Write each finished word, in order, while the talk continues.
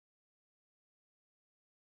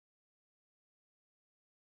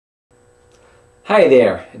Hi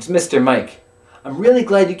there, it's Mr. Mike. I'm really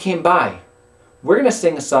glad you came by. We're going to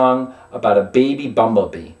sing a song about a baby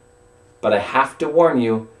bumblebee, but I have to warn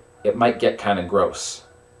you, it might get kind of gross.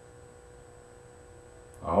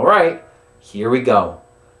 Alright, here we go.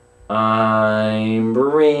 I'm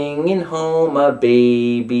bringing home a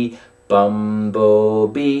baby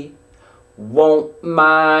bumblebee. Won't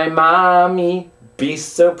my mommy be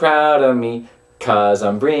so proud of me? 'Cause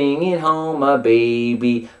I'm bringing home a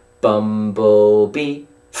baby Bumblebee.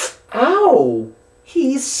 Ow!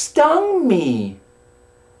 He stung me.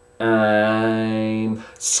 I'm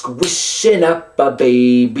squishing up a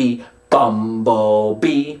baby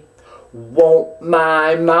Bumblebee. Won't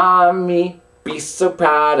my mommy be so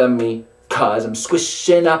proud of me? 'Cause I'm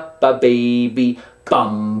squishing up a baby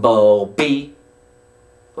Bumblebee.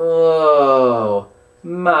 Oh,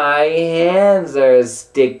 my hands are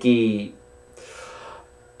sticky.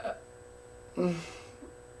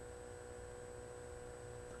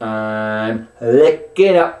 I'm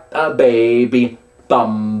licking up a baby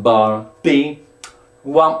bumblebee.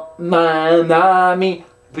 Won't my mommy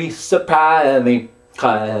be so proud of me?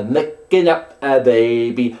 'Cause I'm licking up a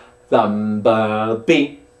baby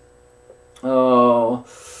bumblebee. Oh,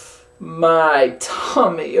 my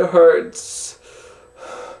tummy hurts.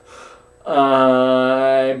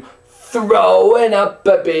 I'm throwing up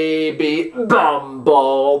a baby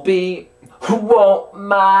bumblebee. Won't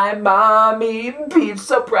my mommy be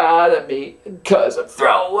so proud of me? 'Cause I'm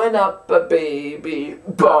throwing up a baby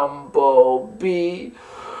bumblebee.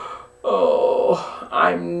 Oh,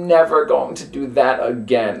 I'm never going to do that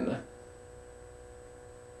again.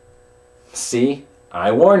 See,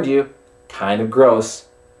 I warned you. Kind of gross.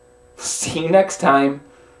 See you next time.